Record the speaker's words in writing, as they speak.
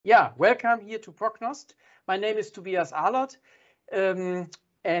Yeah, welcome here to PROGNOST. My name is Tobias Ahlert,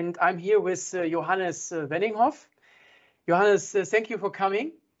 and I'm here with Johannes Wenninghoff. Johannes, thank you for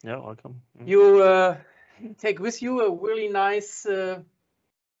coming. Yeah, welcome. You take with you a really nice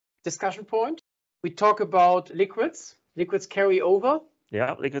discussion point. We talk about liquids. Liquids carry over.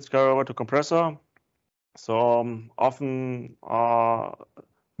 Yeah, liquids carry over to compressor. So often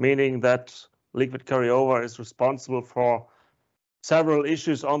meaning that liquid carryover is responsible for several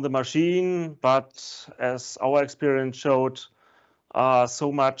issues on the machine, but as our experience showed,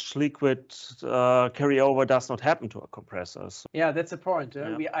 so much liquid carryover does not happen to a compressor. So, yeah, that's the point.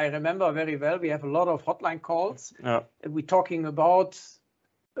 Yeah. I remember very well. We have a lot of hotline calls. Yeah. We're talking about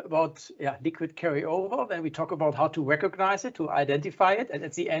liquid carryover. Then we talk about how to recognize it, to identify it, and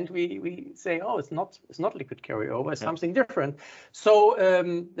at the end we say, oh, it's not liquid carryover, it's something different. So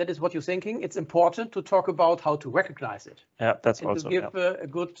that is what you're thinking. It's important to talk about how to recognize it. Yeah, that's and also to give a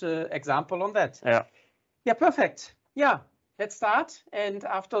good example on that. Yeah. Yeah, perfect. Yeah, let's start. And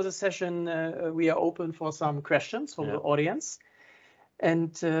after the session, we are open for some questions from the audience.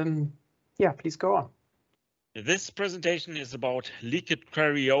 And please go on. This presentation is about liquid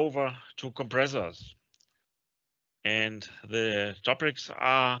carryover to compressors. And the topics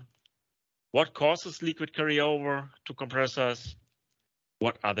are: what causes liquid carryover to compressors?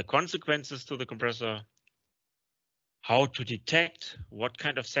 What are the consequences to the compressor? How to detect? What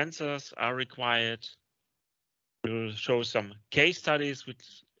kind of sensors are required? We'll show some case studies with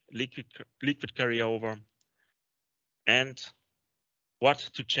liquid carryover and what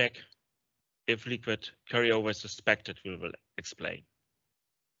to check if liquid carryover is suspected. We will explain.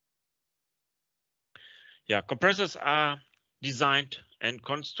 Yeah, compressors are designed and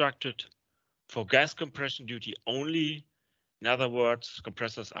constructed for gas compression duty only. In other words,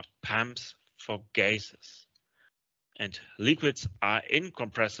 compressors are pumps for gases. And liquids are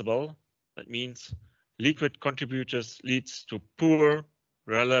incompressible. That means liquid contributors leads to poor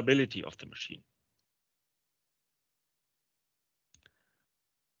reliability of the machine.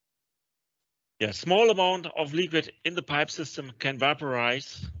 Yeah, small amount of liquid in the pipe system can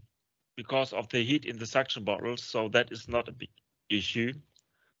vaporize because of the heat in the suction bottles, so that is not a big issue.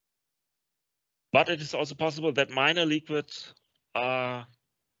 But it is also possible that minor liquids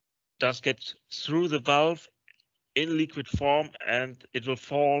does get through the valve in liquid form and it will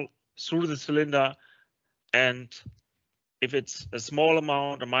fall through the cylinder. And if it's a small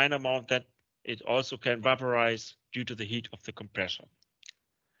amount, a minor amount, that it also can vaporize due to the heat of the compressor.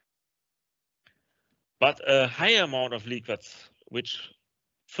 But a higher amount of liquids which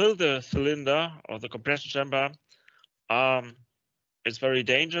fill the cylinder or the compression chamber is very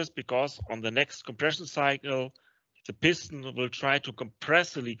dangerous, because on the next compression cycle, the piston will try to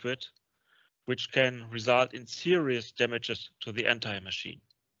compress the liquid, which can result in serious damages to the entire machine.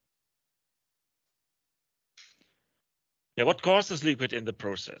 Yeah, what causes liquid in the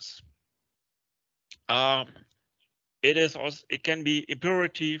process? It can be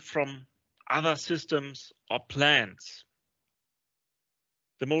impurity from other systems or plants.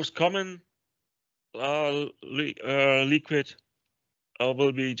 The most common liquid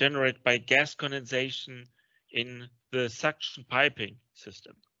will be generated by gas condensation in the suction piping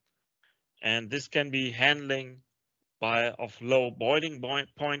system. And this can be handling of low boiling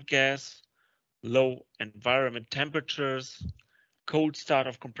point gas, low environment temperatures, cold start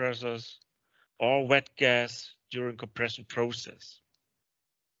of compressors, or wet gas during compression process.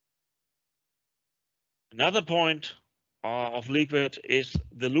 Another point of liquid is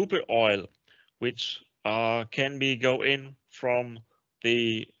the lubricant oil, which can go in from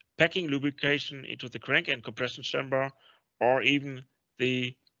the packing lubrication into the crank and compression chamber, or even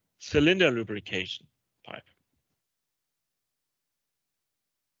the cylinder lubrication pipe.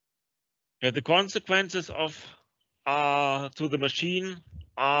 The consequences of to the machine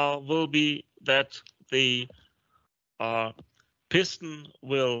will be that the piston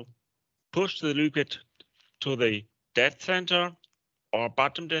will push the liquid to the dead center or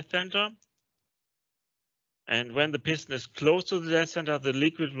bottom dead center. And when the piston is close to the dead center, the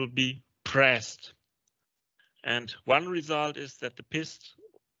liquid will be pressed. And one result is that the piston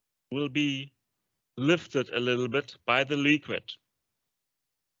will be lifted a little bit by the liquid.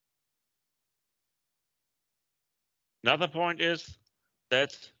 Another point is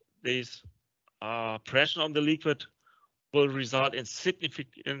that this pressure on the liquid will result in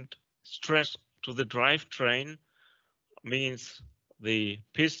significant stress to the drivetrain, means the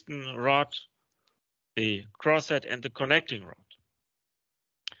piston rod, the crosshead, and the connecting rod.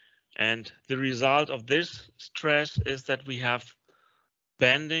 And the result of this stress is that we have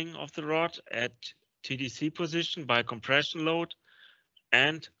bending of the rod at TDC position by compression load,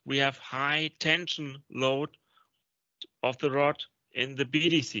 and we have high tension load of the rod in the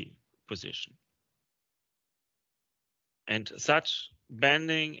BDC position. And such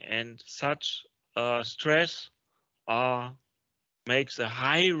bending and such stress makes a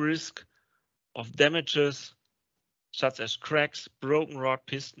high risk of damages such as cracks, broken rod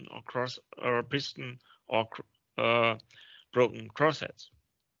piston or broken crossheads.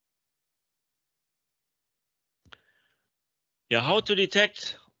 Yeah, how to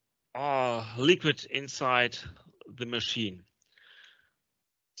detect liquid inside the machine.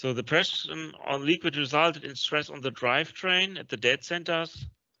 So the pressure on liquid resulted in stress on the drivetrain at the dead centers.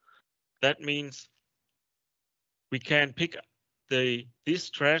 That means we can pick this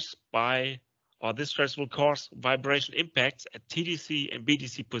stress this stress will cause vibration impacts at TDC and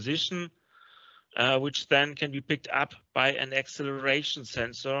BDC position, which then can be picked up by an acceleration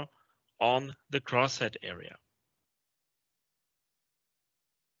sensor on the crosshead area.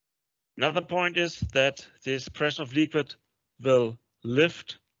 Another point is that this pressure of liquid will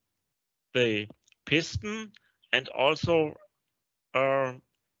lift the piston and also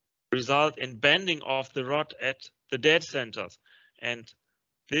result in bending of the rod at the dead centers. And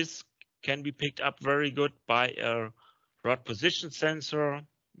this can be picked up very good by a rod position sensor,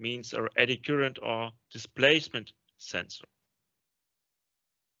 means an eddy current or displacement sensor.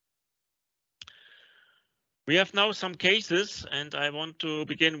 We have now some cases, and I want to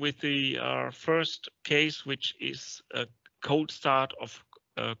begin with the first case, which is a cold start of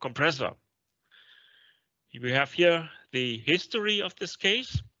a compressor. We have here the history of this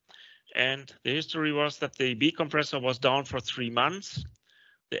case, and the history was that the B compressor was down for 3 months.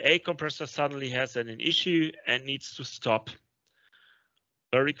 The A compressor suddenly has an issue and needs to stop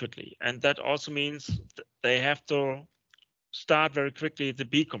very quickly. And that also means that they have to start very quickly the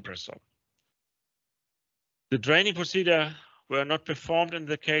B compressor. The draining procedure were not performed in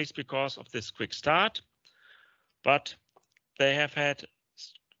the case because of this quick start, but they have had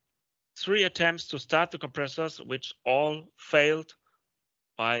 3 attempts to start the compressors, which all failed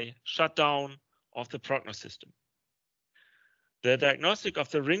by shutdown of the PROGNOST system. The diagnostic of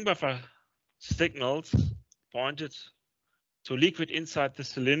the ring buffer signals pointed to liquid inside the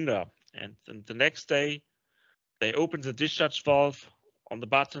cylinder, and then the next day they opened the discharge valve on the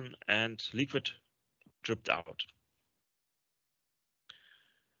button and liquid dripped out.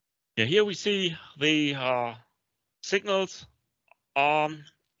 Yeah, here we see the signals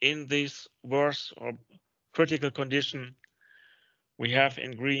in this worse or critical condition. We have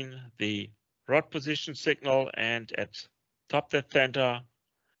in green the rod position signal, and at top dead center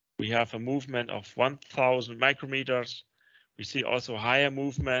we have a movement of 1000 micrometers. We see also higher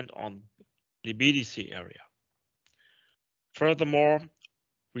movement on the BDC area. Furthermore,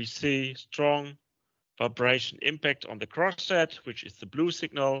 we see strong vibration impact on the crosshead, which is the blue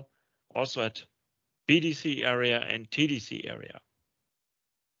signal, also at BDC area and TDC area.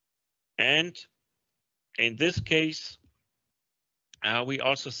 And in this case, we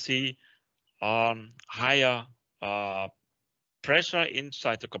also see higher pressure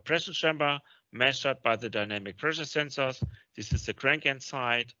inside the compression chamber measured by the dynamic pressure sensors. This is the crank end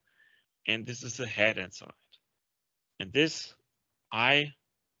side, and this is the head end side. And this high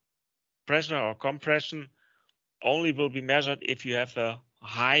pressure or compression only will be measured if you have a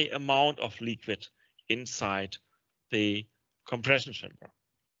high amount of liquid inside the compression chamber.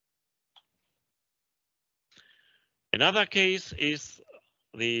 Another case is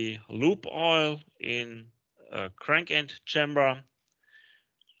the loop oil in a crank end chamber,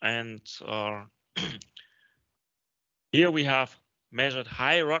 and here we have measured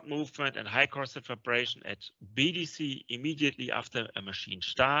high rod movement and high crosshead vibration at BDC immediately after a machine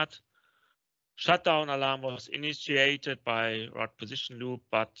start. Shutdown alarm was initiated by rod position loop,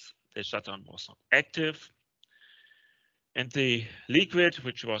 but the shutdown was not active. And the liquid,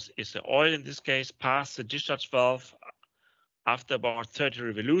 which is the oil in this case, passed the discharge valve after about 30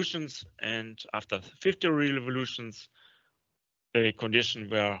 revolutions, and after 50 revolutions, the conditions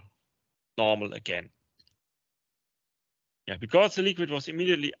were normal again. Yeah, because the liquid was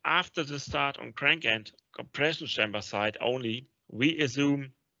immediately after the start on crank end compression chamber side only, we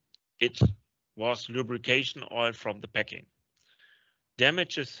assume it was lubrication oil from the packing.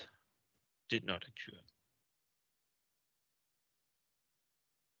 Damages did not occur.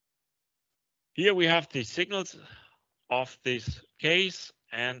 Here we have the signals of this case,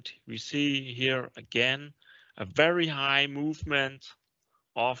 and we see here again a very high movement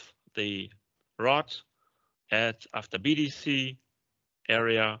of the rod after BDC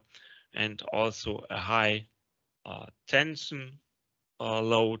area, and also a high tension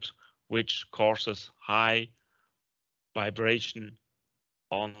load, which causes high vibration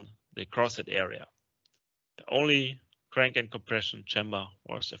on the crosshead area. Only crank and compression chamber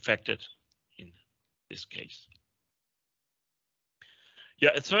was affected in this case.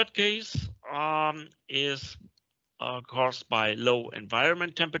 Yeah, a third case is caused by low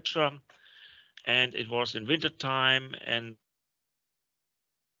environment temperature, and it was in winter time, and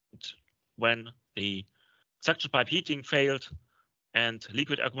when the suction pipe heating failed and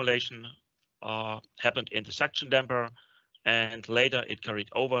liquid accumulation happened in the suction damper, and later it carried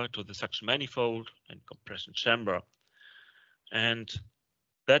over to the suction manifold and compression chamber, and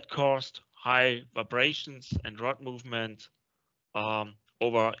that caused high vibrations and rod movement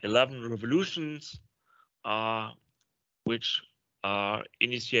over 11 revolutions, which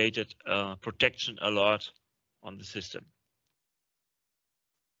initiated a protection alert on the system.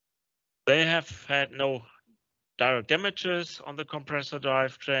 They have had no direct damages on the compressor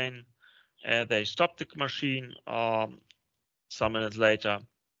drivetrain. They stopped the machine some minutes later,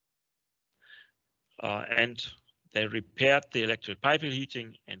 and they repaired the electric pipe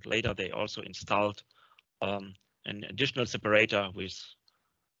heating, and later they also installed an additional separator with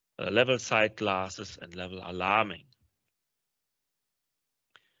level side glasses and level alarming.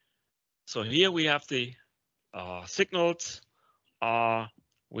 So here we have the signals.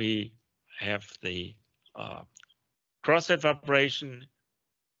 We have the crosshead vibration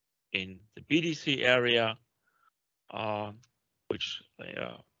in the BDC area, which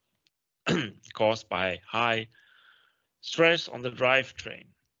caused by high stress on the drivetrain.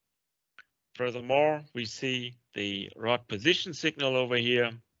 Furthermore, we see the rod position signal over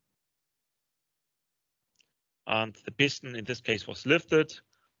here, and the piston in this case was lifted.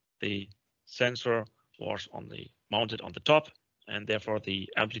 The sensor was mounted on the top, and therefore the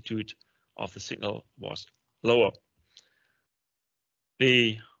amplitude of the signal was lower.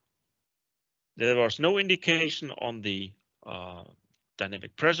 There was no indication on the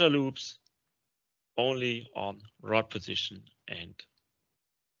dynamic pressure loops, only on rod position and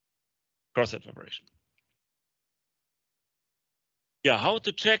crosshead vibration. Yeah, how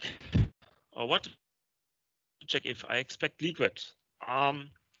to check, or what to check if I expect liquid?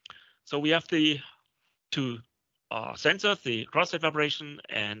 So we have the two sensors, the crosshead vibration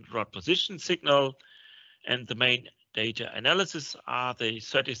and rod position signal, and the main data analysis are the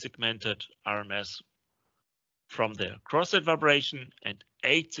 30-segmented RMS from the crosshead vibration and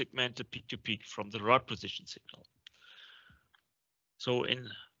 8-segmented peak-to-peak from the rod position signal. So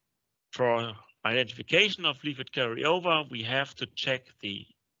for identification of liquid carryover, we have to check the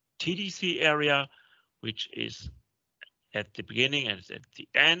TDC area, which is at the beginning and at the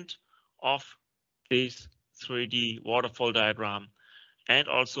end of this 3D waterfall diagram, and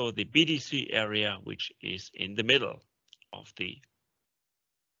also the BDC area, which is in the middle of the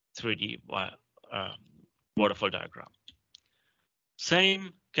 3D waterfall diagram.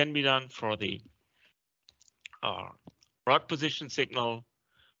 Same can be done for the rod position signal.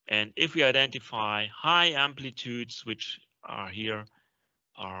 And if we identify high amplitudes, which are here,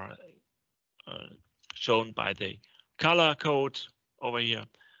 are shown by the color code over here,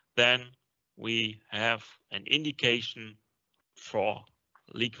 then we have an indication for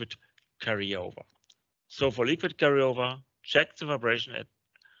liquid carryover. So for liquid carryover, check the vibration at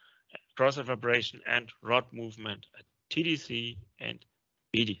crosshead vibration and rod movement at TDC and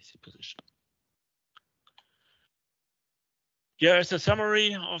BDC position. Here is a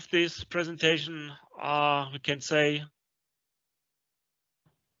summary of this presentation. We can say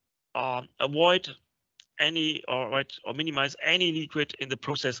avoid any or minimize any liquid in the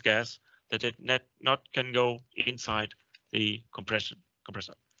process gas that it not can go inside the compressor.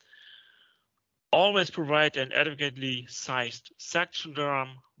 Always provide an adequately sized suction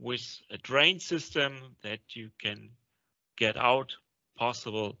drum with a drain system that you can get out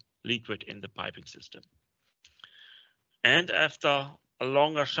possible liquid in the piping system. And after a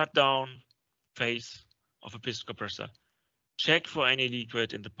longer shutdown phase of a piston compressor, check for any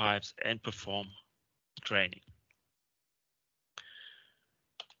liquid in the pipes and perform draining.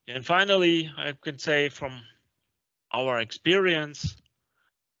 And finally, I can say from our experience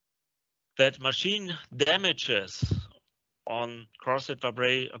that machine damages on crosshead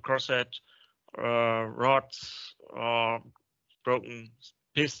rods or broken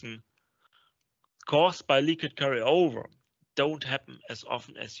piston caused by liquid carryover don't happen as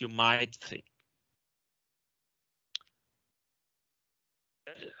often as you might think.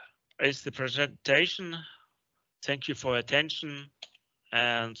 That is the presentation. Thank you for your attention.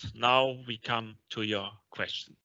 And now we come to your questions.